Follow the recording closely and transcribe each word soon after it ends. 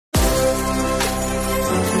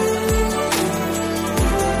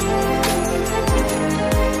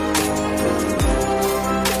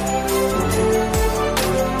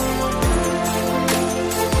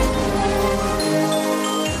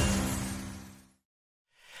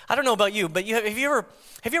I don't know about you, but have you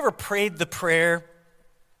ever prayed the prayer,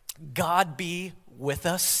 God be with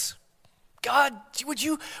us? God, would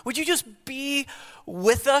you just be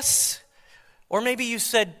with us? Or maybe you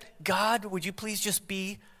said, God, would you please just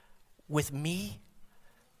be with me?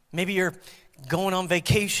 Maybe you're going on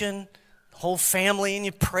vacation, whole family, and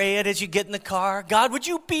you pray it as you get in the car. God, would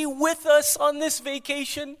you be with us on this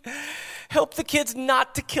vacation? Help the kids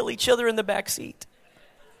not to kill each other in the back seat.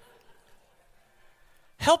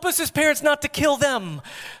 Help us as parents not to kill them.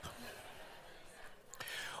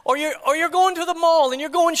 Or you're going to the mall and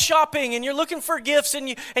you're going shopping and you're looking for gifts and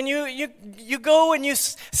you go and you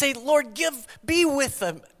say, Lord, be with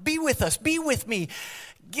us, be with me.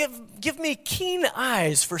 Give me keen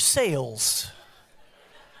eyes for sales.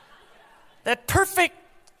 That perfect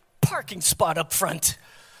parking spot up front.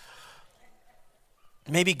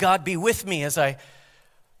 Maybe God be with me as I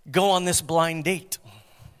go on this blind date.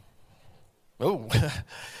 Oh,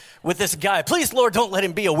 with this guy. Please, Lord, don't let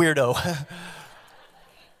him be a weirdo.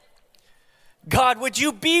 God, would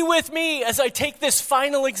you be with me as I take this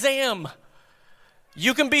final exam?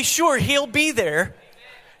 You can be sure he'll be there.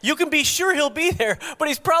 You can be sure he'll be there, but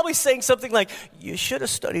he's probably saying something like, you should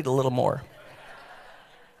have studied a little more.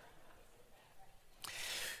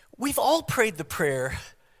 We've all prayed the prayer,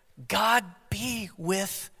 God be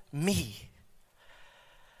with me.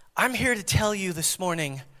 I'm here to tell you this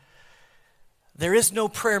morning, there is no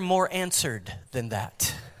prayer more answered than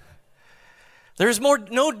that. There is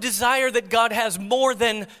no desire that God has more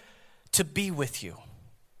than to be with you.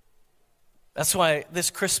 That's why this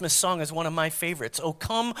Christmas song is one of my favorites. O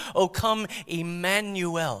come,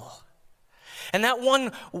 Emmanuel. And that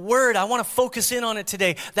one word, I want to focus in on it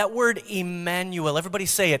today. That word Emmanuel. Everybody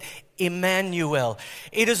say it. Emmanuel.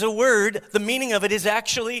 It is a word, the meaning of it is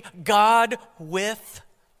actually God with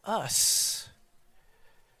us.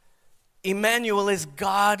 Emmanuel is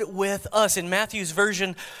God with us. In Matthew's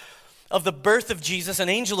version of the birth of Jesus, an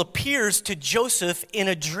angel appears to Joseph in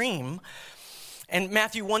a dream. And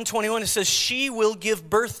Matthew 1:21, it says, she will give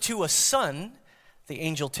birth to a son, the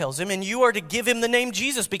angel tells him, and you are to give him the name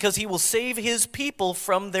Jesus because he will save his people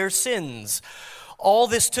from their sins. All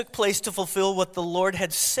this took place to fulfill what the Lord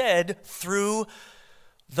had said through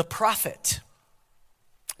the prophet.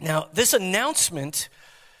 Now, this announcement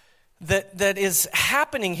that is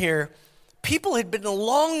happening here, people had been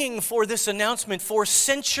longing for this announcement for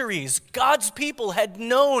centuries. God's people had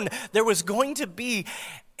known there was going to be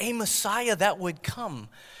a Messiah that would come.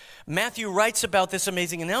 Matthew writes about this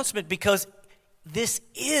amazing announcement because this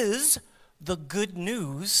is the good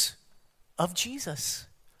news of Jesus.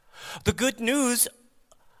 The good news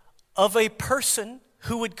of a person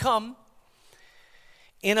who would come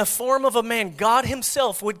in a form of a man. God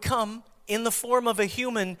himself would come in the form of a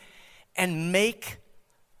human and make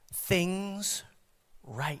things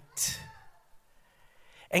right.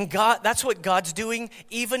 And God, that's what God's doing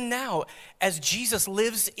even now as Jesus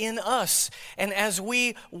lives in us and as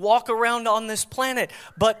we walk around on this planet.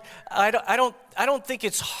 But I don't think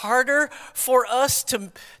it's harder for us to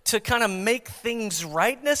kind of make things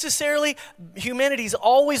right necessarily. Humanity's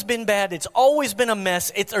always been bad. It's always been a mess.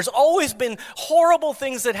 There's always been horrible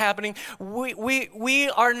things that are happening. We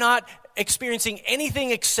are not experiencing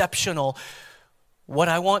anything exceptional. What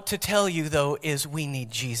I want to tell you, though, is we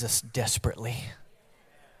need Jesus desperately.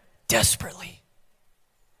 Desperately.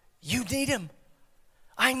 You need him.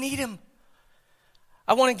 I need him.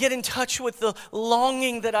 I want to get in touch with the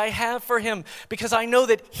longing that I have for him because I know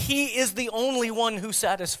that he is the only one who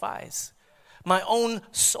satisfies my own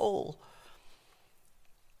soul.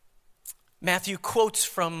 Matthew quotes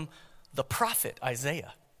from the prophet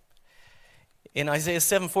Isaiah. In Isaiah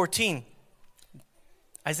 7:14,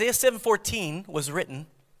 Isaiah 7:14 was written.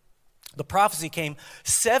 The prophecy came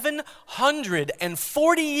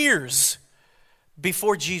 740 years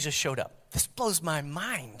before Jesus showed up. This blows my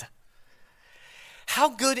mind. How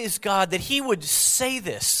good is God that he would say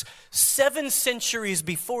this 7 centuries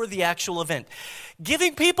before the actual event,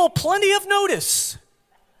 giving people plenty of notice.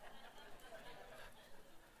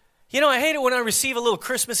 You know, I hate it when I receive a little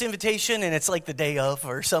Christmas invitation and it's like the day of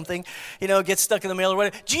or something. You know, it gets stuck in the mail or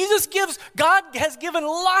whatever. God has given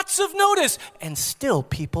lots of notice and still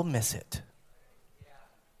people miss it.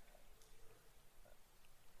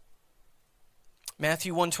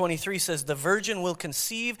 Matthew 1:23 says, the virgin will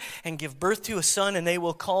conceive and give birth to a son and they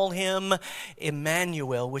will call him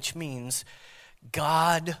Emmanuel, which means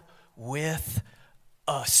God with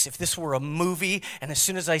us. If this were a movie, and as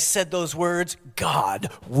soon as I said those words,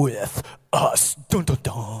 God with us, dun, dun,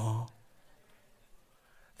 dun,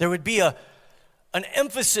 there would be an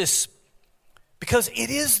emphasis because it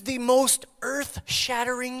is the most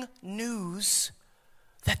earth-shattering news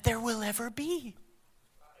that there will ever be.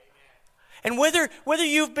 And whether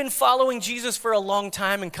you've been following Jesus for a long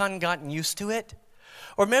time and kind of gotten used to it,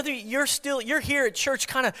 or whether you're here at church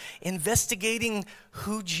kind of investigating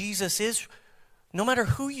who Jesus is, no matter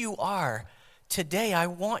who you are, today I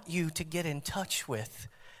want you to get in touch with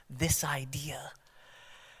this idea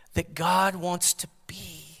that God wants to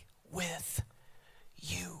be with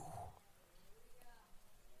you.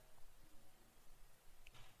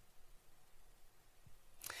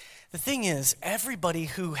 The thing is, everybody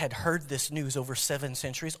who had heard this news over 7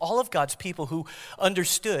 centuries, all of God's people who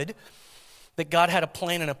understood that God had a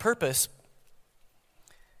plan and a purpose,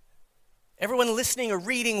 everyone listening or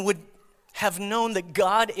reading would have known that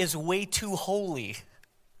God is way too holy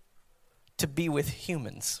to be with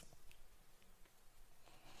humans.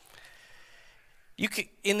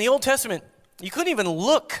 In the Old Testament, you couldn't even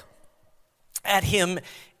look at him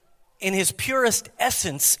in his purest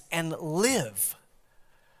essence and live.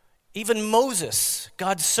 Even Moses,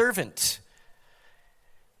 God's servant,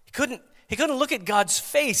 he couldn't look at God's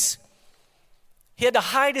face. He had to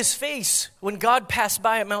hide his face when God passed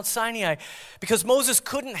by at Mount Sinai because Moses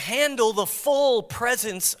couldn't handle the full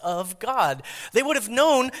presence of God. They would have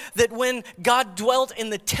known that when God dwelt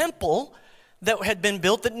in the temple that had been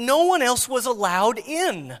built, that no one else was allowed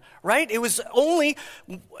in, right? It was only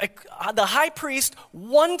the high priest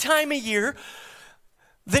one time a year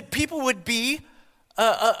that people would be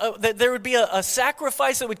that there would be a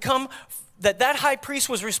sacrifice that would come that high priest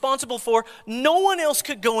was responsible for. No one else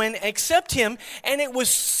could go in except him, and it was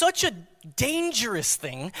such a dangerous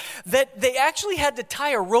thing that they actually had to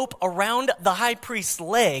tie a rope around the high priest's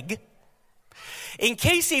leg in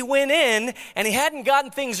case he went in and he hadn't gotten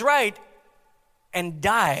things right and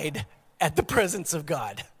died at the presence of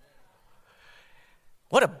God.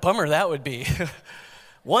 What a bummer that would be.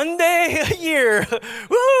 One day a year.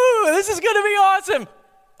 Woo, this is going to be awesome.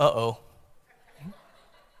 Uh-oh.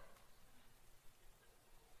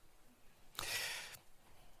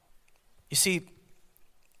 You see,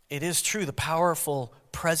 it is true, the powerful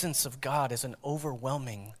presence of God is an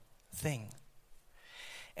overwhelming thing.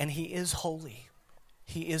 And he is holy.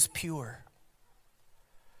 He is pure.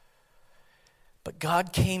 But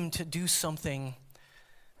God came to do something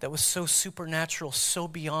that was so supernatural, so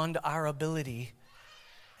beyond our ability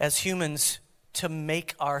as humans to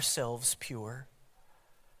make ourselves pure,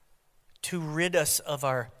 to rid us of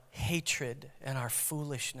our hatred and our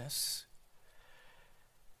foolishness.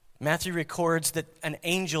 Matthew records that an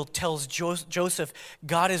angel tells Joseph,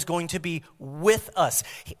 God is going to be with us.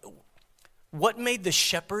 What made the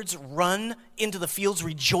shepherds run into the fields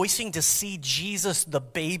rejoicing to see Jesus, the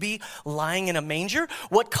baby, lying in a manger?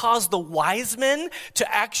 What caused the wise men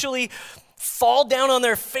to actually fall down on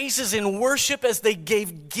their faces in worship as they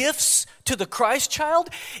gave gifts to the Christ child?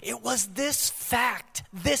 It was this fact,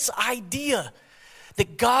 this idea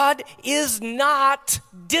that God is not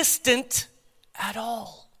distant at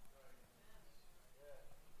all.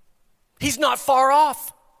 He's not far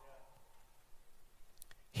off.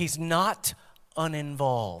 He's not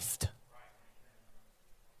uninvolved.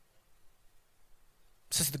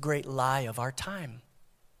 This is the great lie of our time.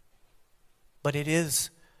 But it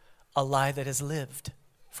is a lie that has lived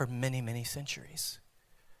for many, many centuries.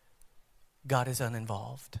 God is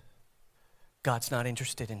uninvolved. God's not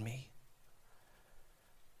interested in me.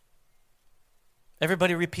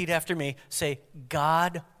 Everybody repeat after me. Say,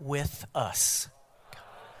 God with us.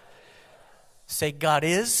 Say, God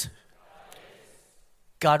is.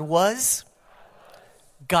 God was.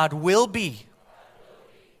 God will be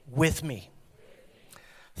with me.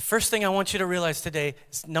 The first thing I want you to realize today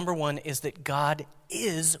is, number one, is that God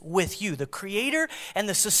is with you. The creator and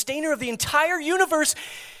the sustainer of the entire universe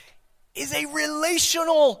is a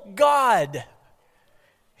relational God.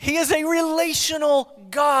 He is a relational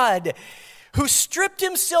God who stripped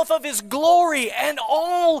himself of his glory and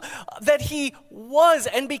all that he was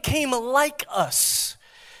and became like us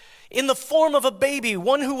in the form of a baby,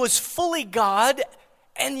 one who was fully God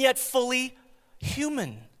and yet fully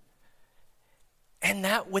human. And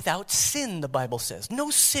that without sin, the Bible says. No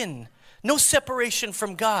sin, no separation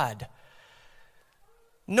from God.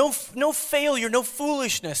 No failure, no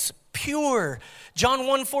foolishness, pure. John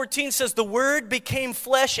 1:14 says, the Word became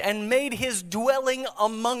flesh and made his dwelling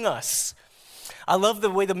among us. I love the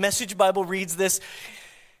way the Message Bible reads this.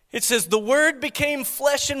 It says, the Word became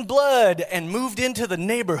flesh and blood and moved into the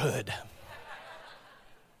neighborhood.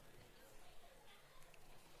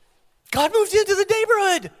 God moved into the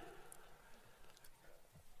neighborhood.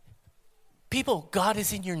 People, God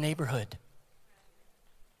is in your neighborhood.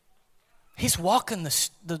 He's walking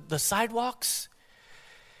the sidewalks.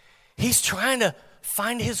 He's trying to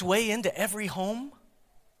find his way into every home.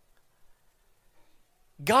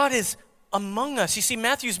 God is among us. You see,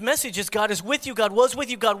 Matthew's message is God is with you, God was with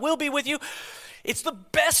you, God will be with you. It's the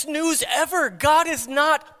best news ever. God is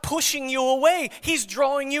not pushing you away. He's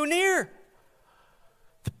drawing you near.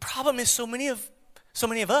 The problem is so many of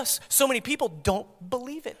us, so many people don't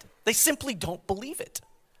believe it. They simply don't believe it.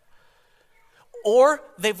 Or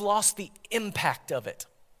they've lost the impact of it,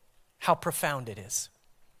 how profound it is.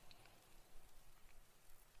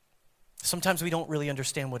 Sometimes we don't really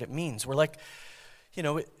understand what it means. We're like,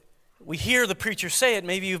 we hear the preacher say it.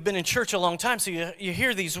 Maybe you've been in church a long time, so you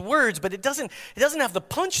hear these words, but it doesn't have the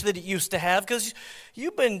punch that it used to have because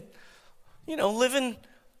you've been, living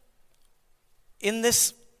in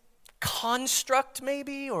this construct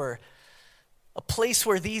maybe, or a place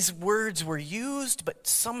where these words were used, but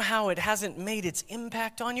somehow it hasn't made its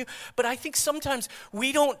impact on you. But I think sometimes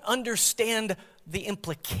we don't understand the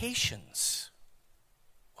implications.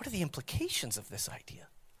 What are the implications of this idea?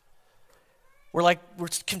 We're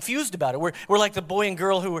confused about it. We're like the boy and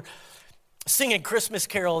girl who were singing Christmas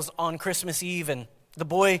carols on Christmas Eve, and the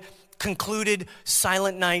boy concluded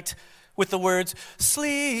Silent Night with the words,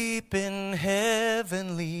 "Sleep in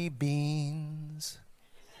heavenly beams."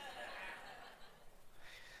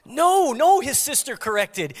 No, his sister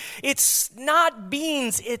corrected. It's not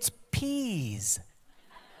beans, it's peas.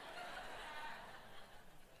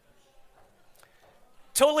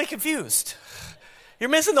 Totally confused. You're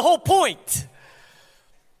missing the whole point.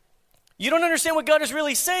 You don't understand what God is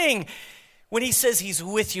really saying when he says he's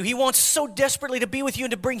with you. He wants so desperately to be with you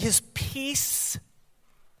and to bring his peace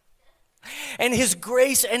and his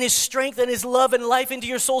grace and his strength and his love and life into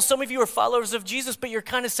your soul. Some of you are followers of Jesus, but you're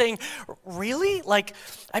kind of saying, really?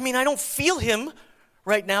 I don't feel him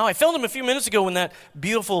right now. I felt him a few minutes ago when that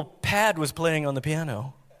beautiful pad was playing on the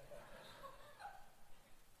piano.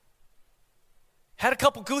 Had a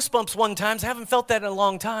couple goosebumps one time. Haven't felt that in a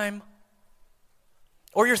long time.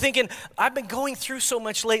 Or you're thinking, I've been going through so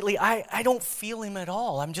much lately, I don't feel him at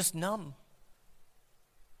all. I'm just numb.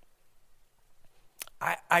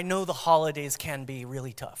 I know the holidays can be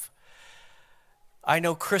really tough. I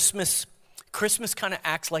know Christmas kind of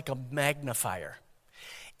acts like a magnifier.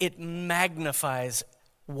 It magnifies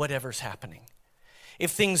whatever's happening.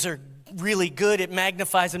 If things are really good, it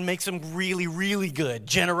magnifies and makes them really, really good.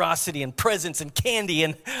 Generosity and presents and candy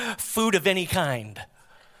and food of any kind.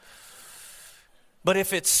 But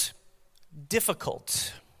if it's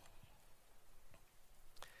difficult,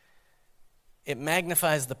 it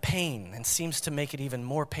magnifies the pain and seems to make it even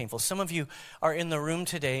more painful. Some of you are in the room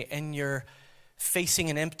today and you're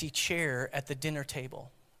facing an empty chair at the dinner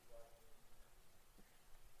table.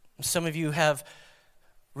 Some of you have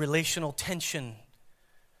relational tension.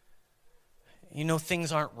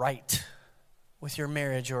 Things aren't right with your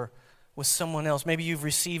marriage or with someone else. Maybe you've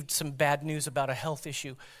received some bad news about a health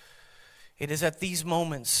issue. It is at these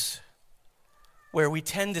moments where we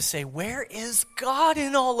tend to say, where is God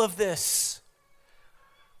in all of this?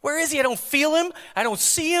 Where is he? I don't feel him. I don't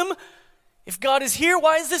see him. If God is here,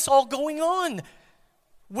 why is this all going on?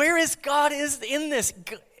 Where is God in this?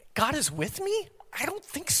 God is with me? I don't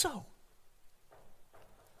think so.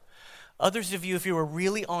 Others of you, if you were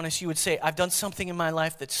really honest, you would say, I've done something in my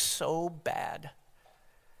life that's so bad,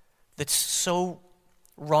 that's so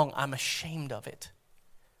wrong, I'm ashamed of it.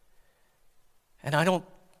 And I don't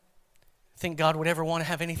think God would ever want to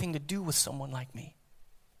have anything to do with someone like me.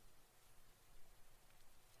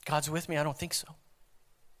 God's with me? I don't think so.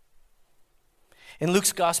 In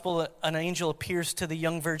Luke's gospel, an angel appears to the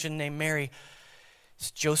young virgin named Mary. It's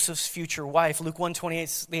Joseph's future wife. Luke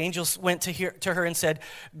 1:28, the angels went to her and said,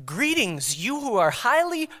 "Greetings, you who are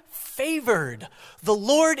highly favored. The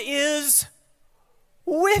Lord is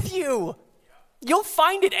with you." You'll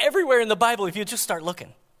find it everywhere in the Bible if you just start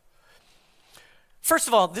looking. First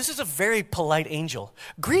of all, this is a very polite angel.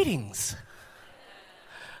 Greetings.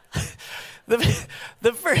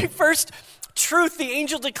 The very first truth the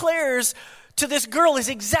angel declares to this girl is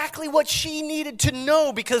exactly what she needed to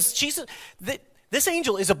know, because this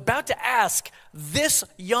angel is about to ask this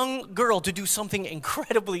young girl to do something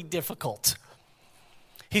incredibly difficult.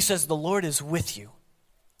 He says, the Lord is with you.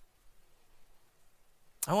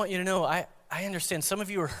 I want you to know, I understand some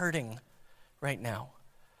of you are hurting right now.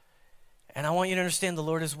 And I want you to understand the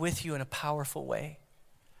Lord is with you in a powerful way.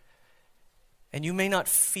 And you may not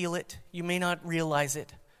feel it, you may not realize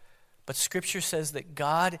it, but Scripture says that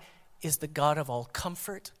God is the God of all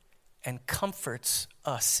comfort and comforts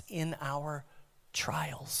us in our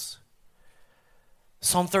trials.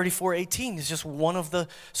 Psalm 34:18 is just one of the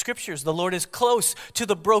scriptures. The Lord is close to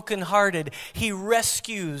the brokenhearted. He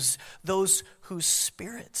rescues those whose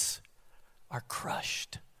spirits are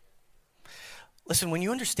crushed. Listen, when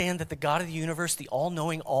you understand that the God of the universe, the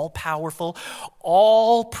all-knowing, all-powerful,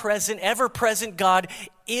 all-present, ever-present God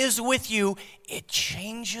is with you, it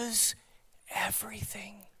changes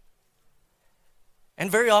everything.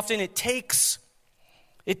 And very often it takes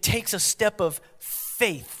a step of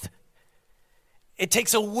faith. It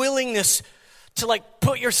takes a willingness to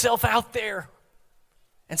put yourself out there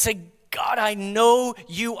and say, God, I know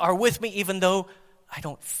you are with me even though I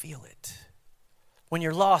don't feel it. When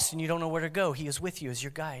you're lost and you don't know where to go, he is with you as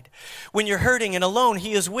your guide. When you're hurting and alone,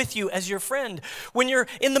 he is with you as your friend. When you're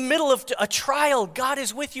in the middle of a trial, God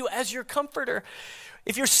is with you as your comforter.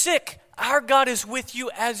 If you're sick, our God is with you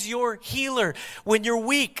as your healer. When you're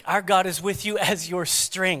weak, our God is with you as your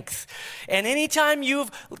strength. And anytime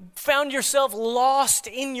you've found yourself lost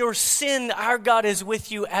in your sin, our God is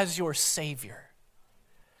with you as your Savior.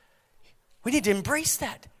 We need to embrace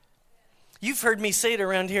that. You've heard me say it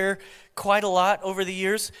around here quite a lot over the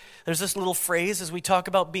years. There's this little phrase as we talk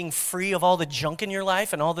about being free of all the junk in your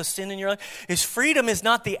life and all the sin in your life. Is freedom is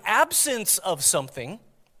not the absence of something,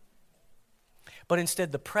 but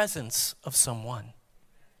instead the presence of someone.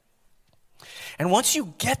 And once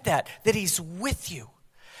you get that he's with you,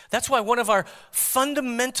 that's why one of our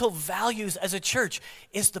fundamental values as a church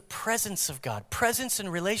is the presence of God. Presence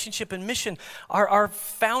and relationship and mission are our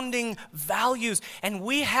founding values. And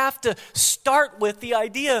we have to start with the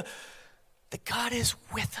idea that God is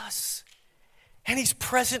with us. And he's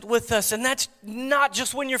present with us. And that's not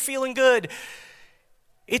just when you're feeling good.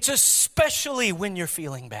 It's especially when you're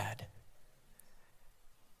feeling bad.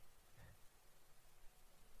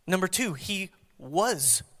 Number 2, he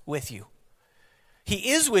was with you.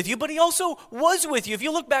 He is with you, but he also was with you. If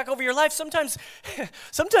you look back over your life, sometimes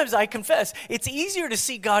I confess, it's easier to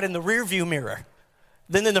see God in the rearview mirror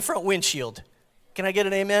than in the front windshield. Can I get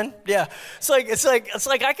an amen? Yeah. It's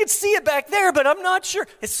like I could see it back there, but I'm not sure.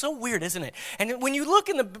 It's so weird, isn't it? And when you look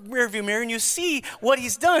in the rearview mirror and you see what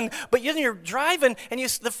he's done, but you're driving and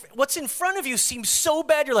what's in front of you seems so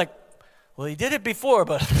bad, you're like, well, he did it before,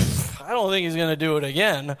 but I don't think he's going to do it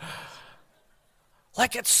again.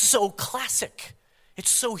 Like it's so classic. It's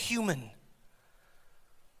so human.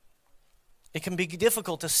 It can be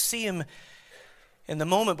difficult to see him in the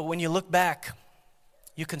moment, but when you look back,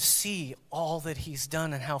 you can see all that he's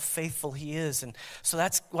done and how faithful he is. And so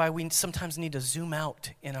that's why we sometimes need to zoom out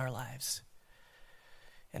in our lives.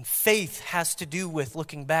 And faith has to do with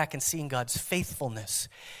looking back and seeing God's faithfulness.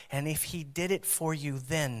 And if he did it for you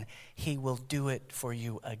then, he will do it for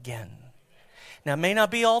you again. Now, it may not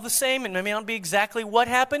be all the same, and it may not be exactly what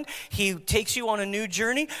happened. He takes you on a new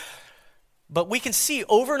journey. But we can see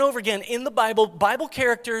over and over again in the Bible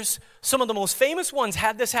characters, some of the most famous ones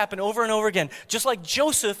had this happen over and over again, just like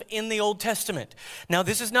Joseph in the Old Testament. Now,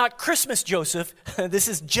 this is not Christmas Joseph. This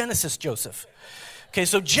is Genesis Joseph. Okay,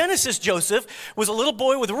 so Genesis Joseph was a little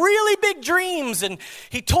boy with really big dreams, and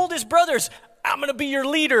he told his brothers, I'm going to be your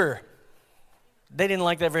leader. They didn't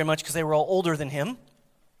like that very much because they were all older than him.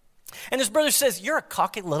 And his brother says, you're a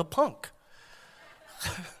cocky little punk.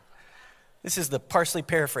 This is the Parsley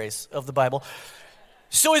paraphrase of the Bible.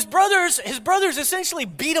 So his brothers essentially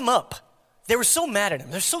beat him up. They were so mad at him.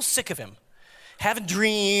 They're so sick of him. Having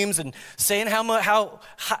dreams and saying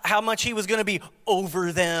how much he was going to be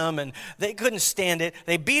over them. And they couldn't stand it.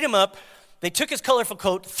 They beat him up. They took his colorful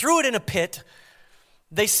coat, threw it in a pit.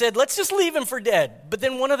 They said, let's just leave him for dead. But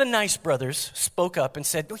then one of the nice brothers spoke up and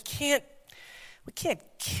said, we can't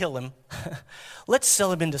kill him. Let's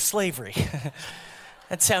sell him into slavery.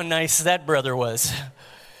 That's how nice that brother was.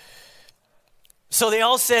 So they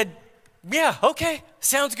all said, yeah, okay,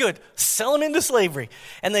 sounds good. Sell him into slavery.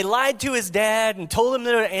 And they lied to his dad and told him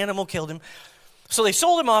that an animal killed him. So they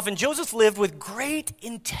sold him off, and Joseph lived with great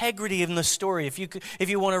integrity in the story, if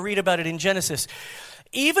you want to read about it in Genesis.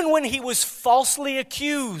 Even when he was falsely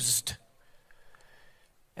accused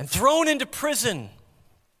and thrown into prison,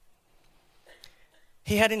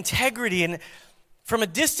 he had integrity. And from a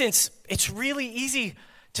distance, it's really easy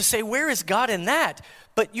to say, where is God in that?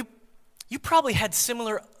 But you probably had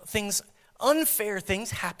similar things, unfair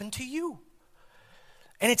things happen to you.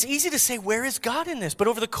 And it's easy to say, where is God in this? But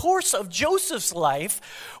over the course of Joseph's life,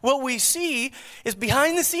 what we see is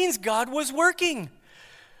behind the scenes, God was working.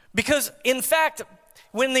 Because, in fact,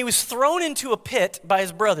 when he was thrown into a pit by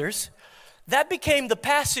his brothers, that became the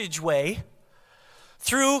passageway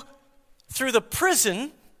through the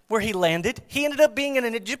prison where he landed. He ended up being in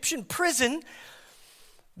an Egyptian prison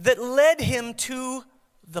that led him to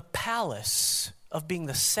the palace of being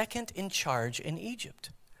the second in charge in Egypt.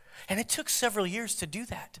 And it took several years to do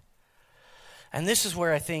that. And this is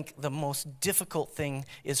where I think the most difficult thing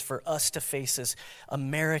is for us to face as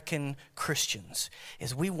American Christians,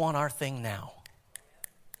 is we want our thing now.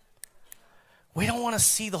 We don't want to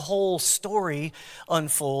see the whole story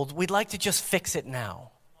unfold. We'd like to just fix it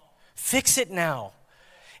now. Fix it now.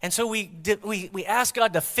 And so we ask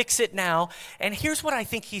God to fix it now. And here's what I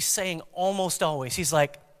think he's saying almost always. He's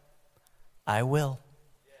like, I will.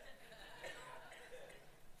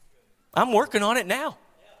 I'm working on it now.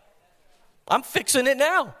 I'm fixing it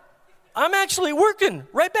now. I'm actually working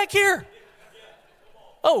right back here.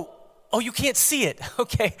 Oh, you can't see it.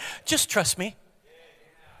 Okay, just trust me.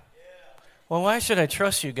 Well, why should I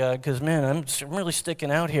trust you, God? Because, man, I'm really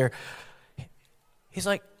sticking out here. He's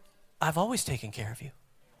like, I've always taken care of you.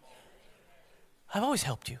 I've always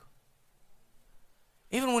helped you.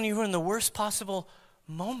 Even when you were in the worst possible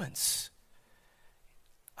moments,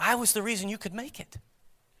 I was the reason you could make it.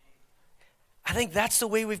 I think that's the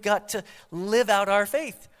way we've got to live out our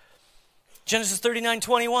faith. Genesis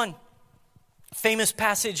 39:21, famous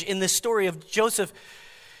passage in this story of Joseph.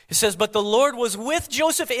 It says, but the Lord was with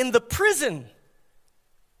Joseph in the prison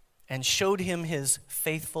and showed him his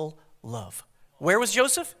faithful love. Where was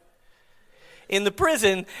Joseph? In the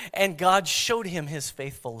prison, and God showed him his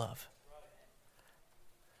faithful love.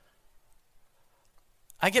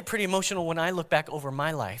 I get pretty emotional when I look back over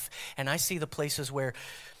my life and I see the places where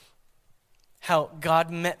how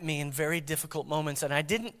God met me in very difficult moments, and I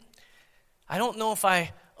don't know if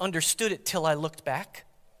I understood it till I looked back.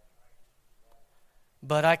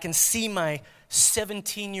 But I can see my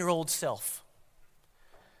 17-year-old self.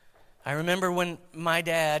 I remember when my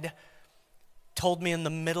dad told me in the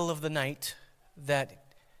middle of the night that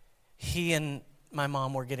he and my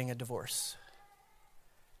mom were getting a divorce.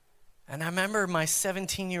 And I remember my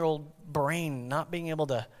 17-year-old brain not being able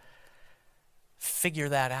to figure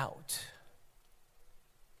that out.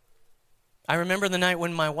 I remember the night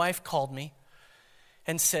when my wife called me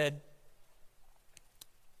and said,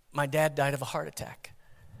 my dad died of a heart attack.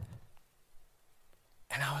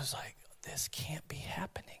 And I was like, this can't be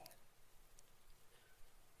happening.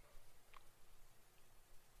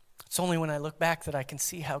 It's only when I look back that I can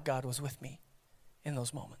see how God was with me in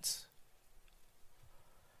those moments.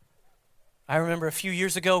 I remember a few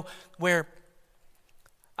years ago where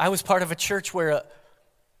I was part of a church where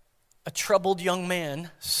a troubled young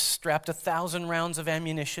man strapped 1,000 rounds of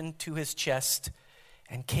ammunition to his chest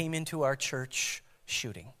and came into our church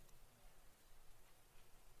shooting.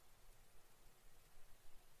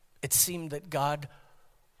 It seemed that God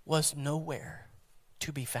was nowhere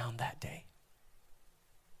to be found that day.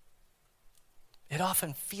 It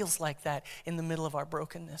often feels like that in the middle of our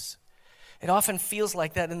brokenness. It often feels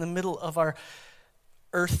like that in the middle of our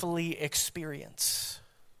earthly experience.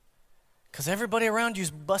 Because everybody around you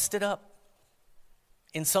is busted up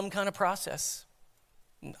in some kind of process,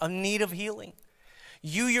 a need of healing.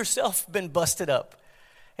 You yourself have been busted up,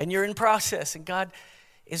 and you're in process, and God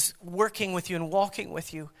is working with you and walking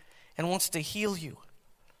with you and wants to heal you.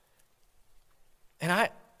 And I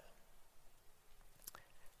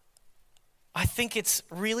think it's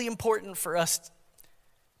really important for us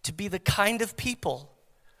to be the kind of people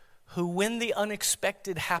who, when the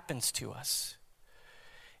unexpected happens to us,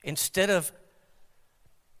 instead of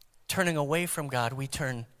turning away from God, we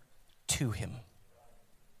turn to Him.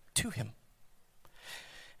 To Him.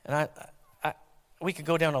 And we could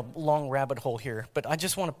go down a long rabbit hole here, but I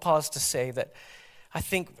just want to pause to say that I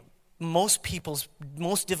think most people's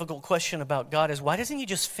most difficult question about God is, why doesn't He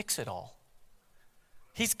just fix it all?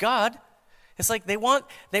 He's God. It's like they want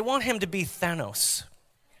Him to be Thanos.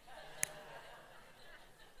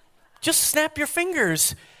 Just snap your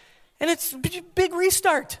fingers, and it's a big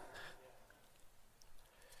restart.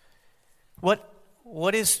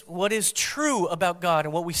 What is true about God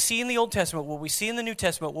and what we see in the Old Testament, what we see in the New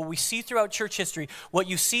Testament, what we see throughout church history, what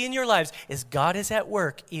you see in your lives is God is at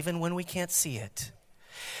work even when we can't see it.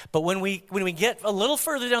 But when we get a little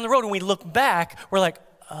further down the road and we look back, we're like,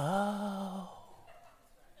 oh.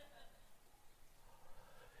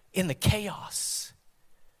 In the chaos,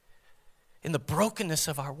 in the brokenness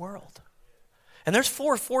of our world. And there's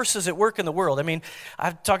 4 forces at work in the world. I mean,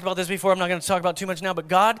 I've talked about this before. I'm not going to talk about it too much now. But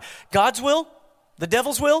God's will, the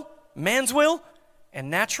devil's will, man's will, and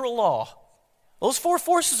natural law. Those 4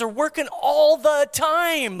 forces are working all the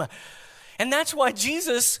time. And that's why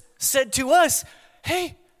Jesus said to us,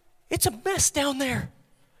 hey, it's a mess down there.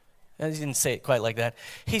 He didn't say it quite like that.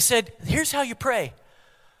 He said, here's how you pray.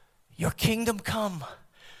 Your kingdom come.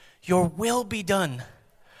 Your will be done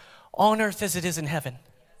on earth as it is in heaven.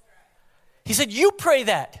 He said, you pray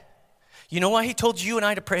that. You know why He told you and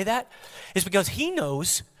I to pray that? It's because He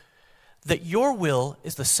knows that your will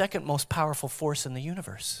is the second most powerful force in the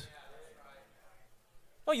universe.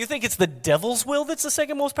 Oh, you think it's the devil's will that's the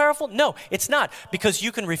second most powerful? No, it's not, because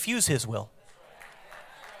you can refuse his will.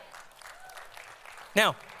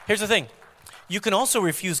 Now, here's the thing. You can also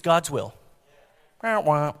refuse God's will.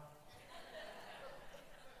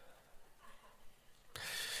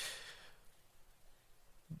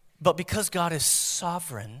 But because God is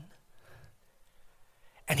sovereign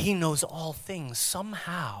and he knows all things,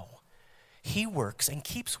 somehow he works and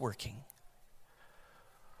keeps working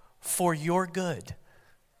for your good,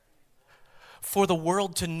 for the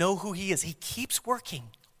world to know who he is. He keeps working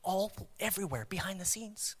everywhere behind the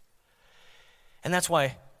scenes. And that's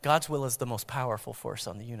why God's will is the most powerful force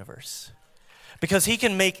on the universe. Because he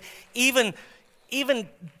can make even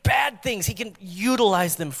bad things, he can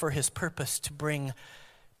utilize them for his purpose to bring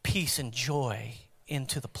peace and joy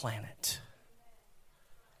into the planet.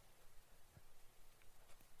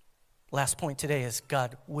 Last point today is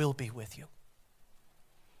God will be with you.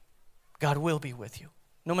 God will be with you.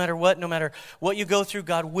 No matter what you go through,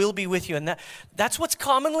 God will be with you. And that's what's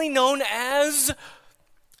commonly known as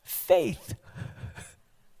faith.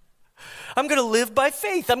 I'm going to live by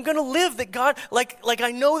faith. I'm going to live that God, like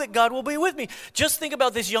I know that God will be with me. Just think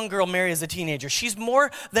about this young girl, Mary, as a teenager. She's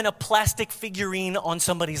more than a plastic figurine on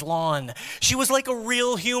somebody's lawn. She was like a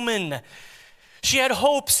real human. She had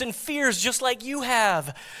hopes and fears just like you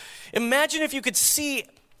have. Imagine if she could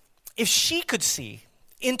see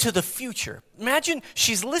into the future. Imagine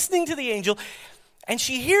she's listening to the angel and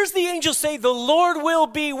she hears the angel say, "The Lord will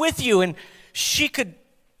be with you." And she could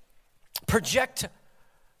project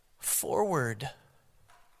forward.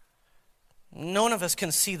 None of us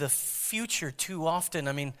can see the future too often.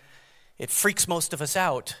 I mean, it freaks most of us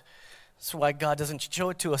out. That's why God doesn't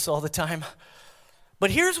show it to us all the time.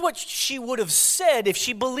 But here's what she would have said if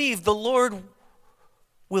she believed the Lord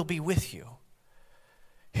will be with you.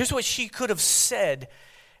 Here's what she could have said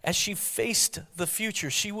as she faced the future.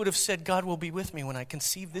 She would have said, "God will be with me when I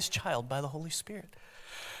conceive this child by the Holy Spirit.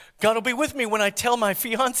 God will be with me when I tell my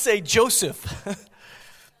fiance Joseph.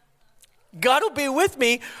 God will be with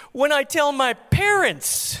me when I tell my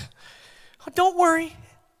parents, oh, don't worry,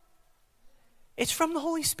 it's from the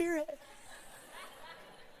Holy Spirit."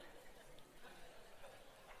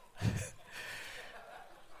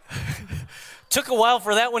 Took a while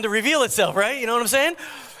for that one to reveal itself, right? You know what I'm saying?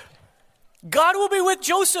 God will be with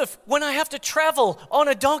Joseph when I have to travel on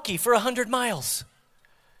a donkey for 100 miles.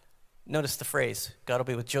 Notice the phrase, God will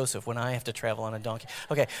be with Joseph when I have to travel on a donkey.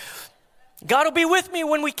 Okay. God will be with me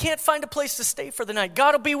when we can't find a place to stay for the night.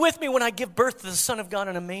 God will be with me when I give birth to the Son of God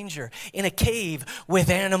in a manger, in a cave with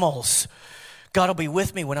animals. God will be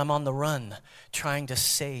with me when I'm on the run trying to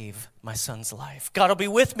save my son's life. God will be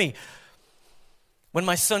with me when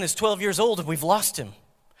my son is 12 years old and we've lost him.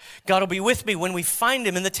 God will be with me when we find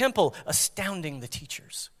him in the temple, astounding the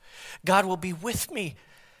teachers. God will be with me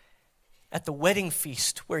at the wedding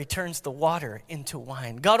feast where he turns the water into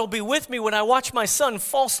wine. God will be with me when I watch my son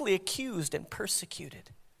falsely accused and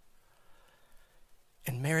persecuted.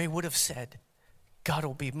 And Mary would have said, God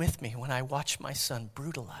will be with me when I watch my son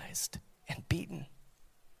brutalized and beaten.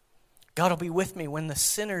 God will be with me when the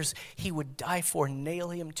sinners he would die for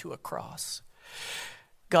nail him to a cross.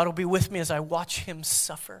 God will be with me as I watch him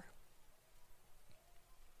suffer.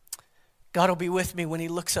 God will be with me when he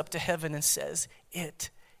looks up to heaven and says,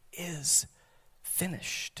 "It is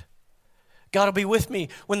finished." God will be with me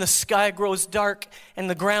when the sky grows dark and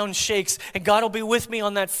the ground shakes. And God will be with me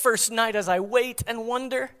on that first night as I wait and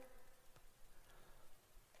wonder.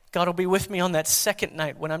 God will be with me on that second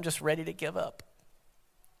night when I'm just ready to give up.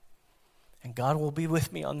 And God will be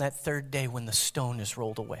with me on that third day when the stone is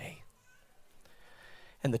rolled away.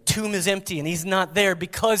 And the tomb is empty and he's not there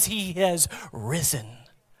because he has risen.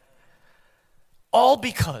 All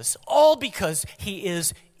because he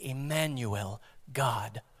is Emmanuel,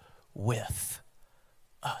 God with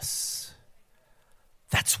us.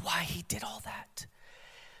 That's why he did all that.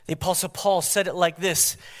 The Apostle Paul said it like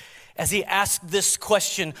this as he asked this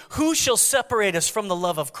question, who shall separate us from the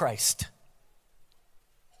love of Christ?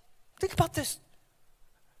 Think about this.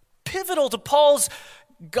 Pivotal to Paul's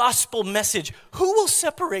gospel message. Who will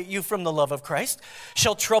separate you from the love of Christ?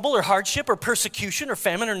 Shall trouble or hardship or persecution or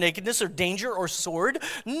famine or nakedness or danger or sword?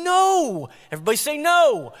 No. Everybody say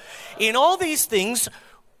no. In all these things,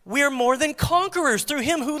 we are more than conquerors through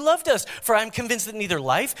him who loved us. For I am convinced that neither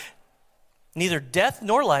life, neither death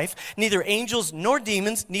nor life, neither angels nor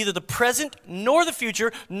demons, neither the present nor the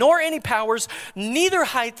future, nor any powers, neither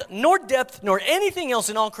height nor depth, nor anything else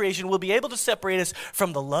in all creation will be able to separate us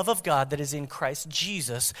from the love of God that is in Christ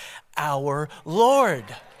Jesus, our Lord.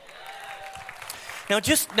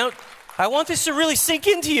 Now, I want this to really sink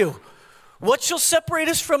into you. What shall separate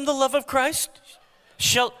us from the love of Christ?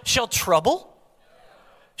 Shall trouble?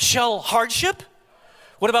 Shall hardship?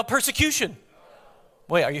 What about persecution?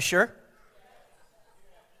 Wait, are you sure?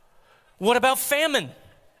 What about famine?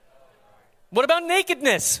 What about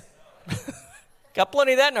nakedness? Got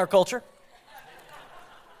plenty of that in our culture.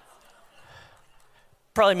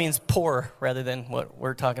 Probably means poor rather than what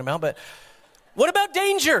we're talking about. But what about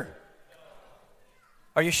danger?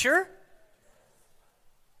 Are you sure?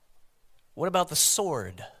 What about the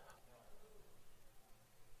sword?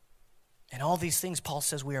 And all these things, Paul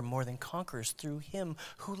says we are more than conquerors through him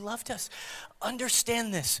who loved us.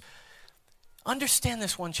 Understand this. Understand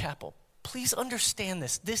this, One Chapel. Please understand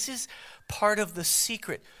this. This is part of the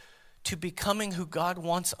secret to becoming who God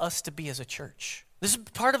wants us to be as a church. This is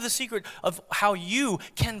part of the secret of how you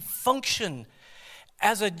can function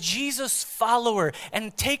as a Jesus follower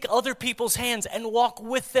and take other people's hands and walk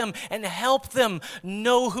with them and help them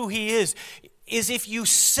know who he is if you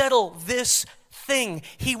settle this thing.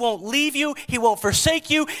 He won't leave you. He won't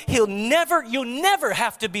forsake you. You'll never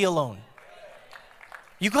have to be alone.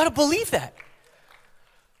 You got to believe that.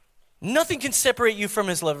 Nothing can separate you from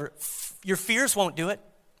his love. Your fears won't do it.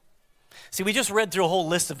 See, we just read through a whole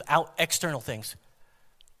list of external things.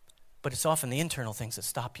 But it's often the internal things that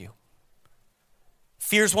stop you.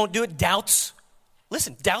 Fears won't do it. Doubts.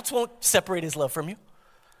 Listen, doubts won't separate his love from you.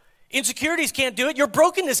 Insecurities can't do it. Your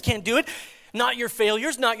brokenness can't do it. Not your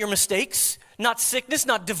failures, not your mistakes, not sickness,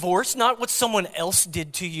 not divorce, not what someone else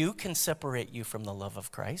did to you can separate you from the love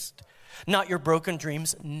of Christ. Not your broken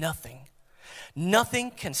dreams, nothing.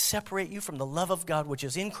 Nothing can separate you from the love of God, which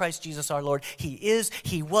is in Christ Jesus our Lord. He is,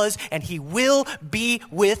 he was, and he will be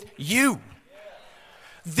with you.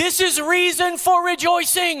 This is reason for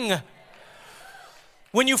rejoicing.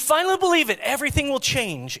 When you finally believe it, everything will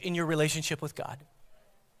change in your relationship with God.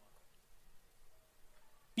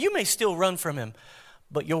 You may still run from him,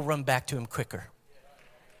 but you'll run back to him quicker.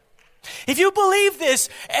 If you believe this,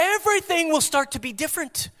 everything will start to be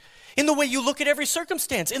different in the way you look at every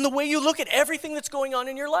circumstance, in the way you look at everything that's going on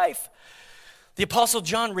in your life. The Apostle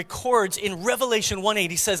John records in Revelation 1:8,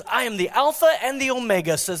 he says, I am the Alpha and the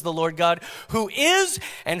Omega, says the Lord God, who is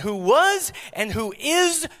and who was and who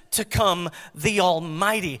is to come, the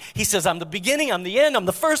Almighty. He says, I'm the beginning, I'm the end, I'm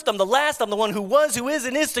the first, I'm the last, I'm the one who was, who is,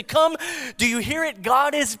 and is to come. Do you hear it?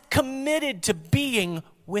 God is committed to being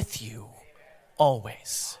with you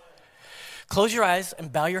always. Close your eyes and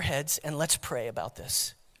bow your heads and let's pray about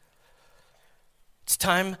this. It's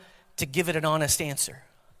time to give it an honest answer.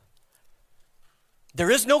 There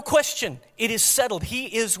is no question. It is settled. He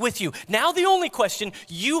is with you. Now the only question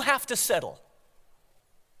you have to settle.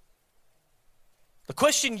 The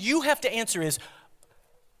question you have to answer is,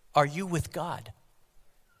 are you with God?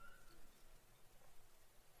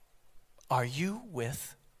 Are you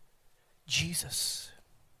with Jesus?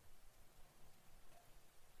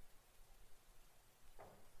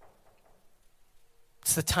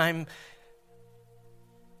 It's the time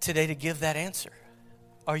today to give that answer.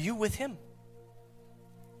 Are you with him?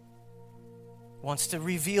 Wants to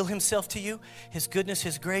reveal himself to you, his goodness,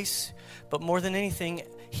 his grace, but more than anything,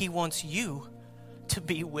 he wants you to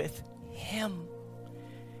be with him.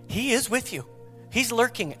 He is with you. He's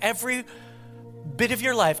lurking every bit of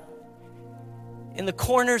your life in the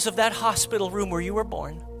corners of that hospital room where you were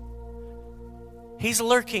born. He's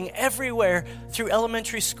lurking everywhere through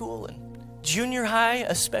elementary school and junior high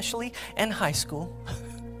especially, and high school.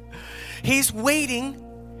 He's waiting.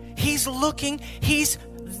 He's looking. He's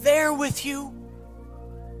there with you.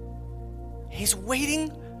 He's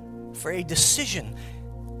waiting for a decision,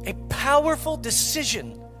 a powerful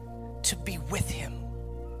decision to be with him.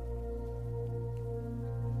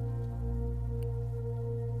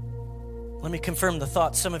 Let me confirm the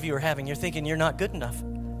thoughts some of you are having. You're thinking you're not good enough.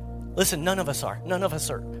 Listen, none of us are. None of us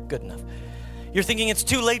are good enough. You're thinking it's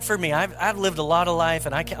too late for me. I've lived a lot of life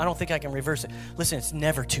and I don't think I can reverse it. Listen, it's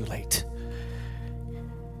never too late.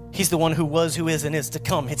 He's the one who was, who is, and is to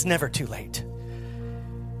come. It's never too late.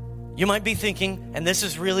 You might be thinking, and this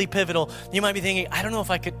is really pivotal, you might be thinking, I don't know if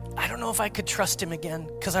I could trust him again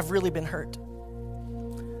because I've really been hurt.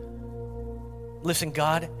 Listen,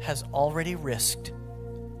 God has already risked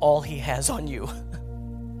all he has on you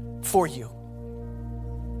for you.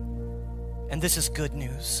 And this is good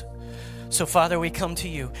news. So Father, we come to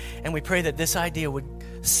you and we pray that this idea would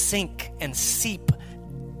sink and seep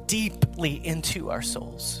deeply into our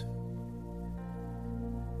souls.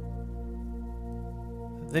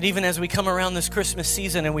 That even as we come around this Christmas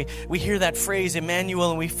season and we hear that phrase,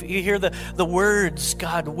 Emmanuel, and we hear the words,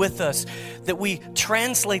 God with us, that we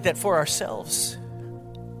translate that for ourselves.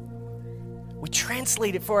 We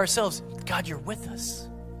translate it for ourselves. God, you're with us.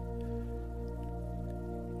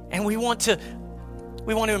 And we want to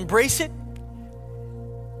embrace it.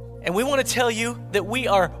 And we want to tell you that we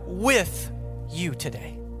are with you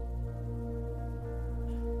today.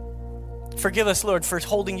 Forgive us, Lord, for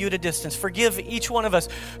holding you at a distance. Forgive each one of us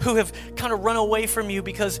who have kind of run away from you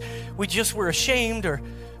because we just were ashamed, or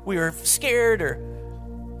we were scared, or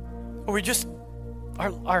we just,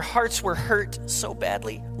 our hearts were hurt so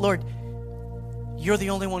badly. Lord, you're the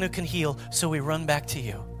only one who can heal, so we run back to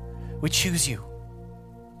you. We choose you.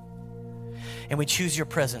 And we choose your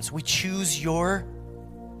presence. We choose your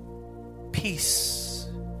peace.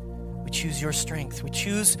 We choose your strength. We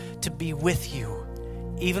choose to be with you.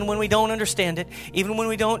 Even when we don't understand it, even when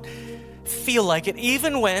we don't feel like it,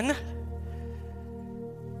 even when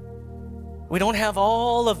we don't have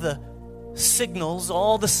all of the signals,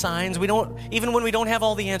 all the signs, even when we don't have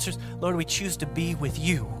all the answers, Lord, we choose to be with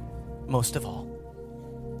you most of all.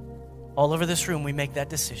 All over this room, we make that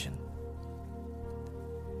decision.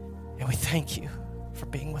 And we thank you for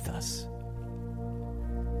being with us.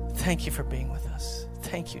 Thank you for being with us.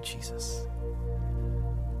 Thank you, Jesus.